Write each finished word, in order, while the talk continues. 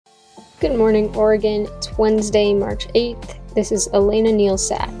Good morning, Oregon. It's Wednesday, March 8th. This is Elena Neal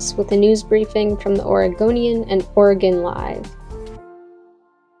Sachs with a news briefing from the Oregonian and Oregon Live.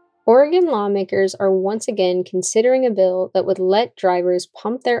 Oregon lawmakers are once again considering a bill that would let drivers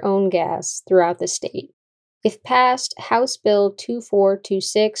pump their own gas throughout the state. If passed, House Bill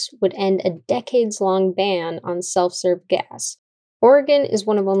 2426 would end a decades-long ban on self-serve gas. Oregon is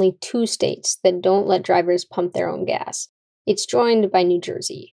one of only 2 states that don't let drivers pump their own gas. It's joined by New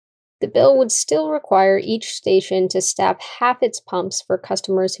Jersey. The bill would still require each station to staff half its pumps for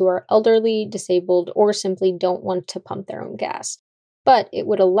customers who are elderly, disabled, or simply don't want to pump their own gas. But it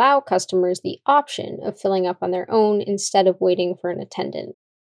would allow customers the option of filling up on their own instead of waiting for an attendant.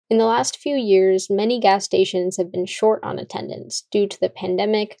 In the last few years, many gas stations have been short on attendants due to the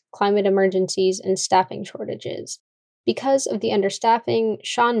pandemic, climate emergencies, and staffing shortages. Because of the understaffing,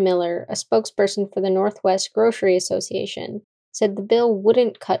 Sean Miller, a spokesperson for the Northwest Grocery Association, said the bill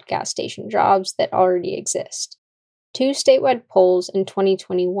wouldn't cut gas station jobs that already exist. 2 statewide polls in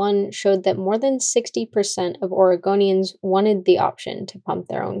 2021 showed that more than 60% of Oregonians wanted the option to pump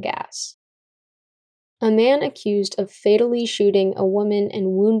their own gas. A man accused of fatally shooting a woman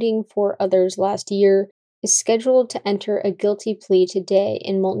and wounding 4 others last year is scheduled to enter a guilty plea today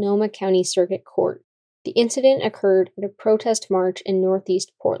in Multnomah County Circuit Court. The incident occurred at a protest march in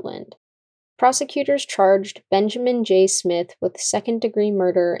northeast Portland. Prosecutors charged Benjamin J. Smith with second-degree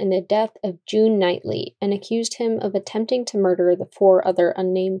murder in the death of June Knightley and accused him of attempting to murder the 4 other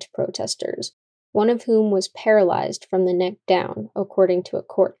unnamed protesters, one of whom was paralyzed from the neck down, according to a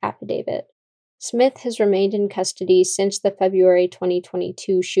court affidavit. Smith has remained in custody since the February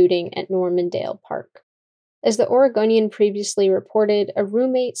 2022 shooting at Normandale Park. As the Oregonian previously reported, a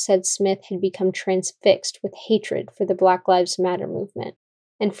roommate said Smith had become transfixed with hatred for the Black Lives Matter movement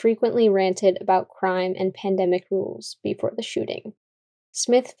and frequently ranted about crime and pandemic rules before the shooting.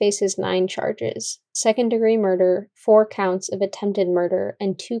 Smith faces 9 charges: second-degree murder, 4 counts of attempted murder,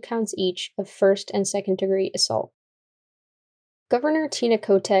 and 2 counts each of first- and second-degree assault. Governor Tina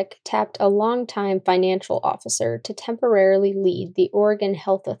Kotek tapped a longtime financial officer to temporarily lead the Oregon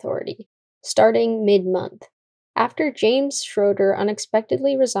Health Authority, starting mid-month. After James Schroeder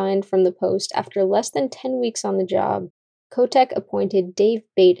unexpectedly resigned from the post after less than 10 weeks on the job, Kotek appointed Dave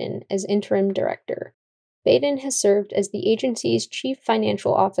Baden as interim director. Baden has served as the agency's chief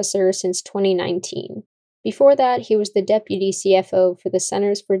financial officer since 2019. Before that, he was the deputy CFO for the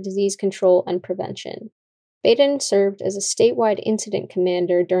Centers for Disease Control and Prevention. Baden served as a statewide incident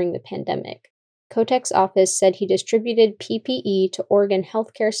commander during the pandemic. Kotek's office said he distributed PPE to Oregon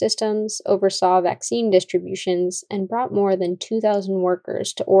healthcare systems, oversaw vaccine distributions, and brought more than 2,000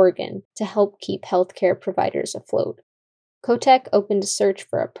 workers to Oregon to help keep healthcare providers afloat. Kotek opened a search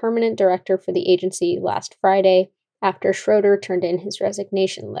for a permanent director for the agency last Friday after Schroeder turned in his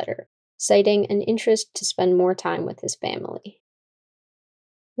resignation letter, citing an interest to spend more time with his family.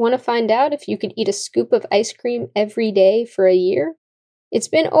 Want to find out if you could eat a scoop of ice cream every day for a year? It's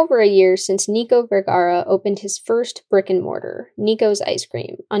been over a year since Nico Vergara opened his first brick-and-mortar, Nico's Ice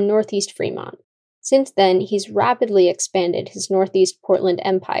Cream, on Northeast Fremont. Since then, he's rapidly expanded his Northeast Portland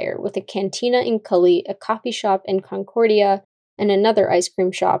empire with a cantina in Cully, a coffee shop in Concordia, and another ice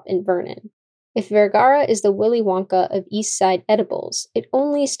cream shop in Vernon. If Vergara is the Willy Wonka of East Side edibles, it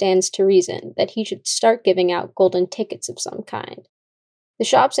only stands to reason that he should start giving out golden tickets of some kind. The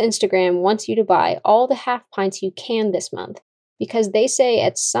shop's Instagram wants you to buy all the half pints you can this month, because they say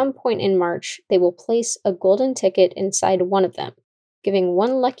at some point in March they will place a golden ticket inside one of them, giving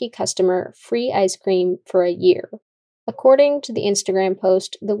one lucky customer free ice cream for a year. According to the Instagram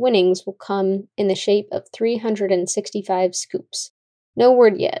post, the winnings will come in the shape of 365 scoops. No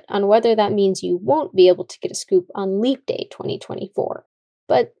word yet on whether that means you won't be able to get a scoop on Leap Day 2024.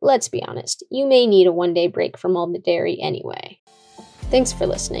 But let's be honest, you may need a one-day break from all the dairy anyway. Thanks for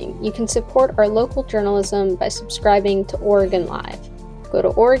listening. You can support our local journalism by subscribing to Oregon Live. Go to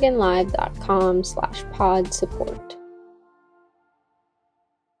OregonLive.com/pod support.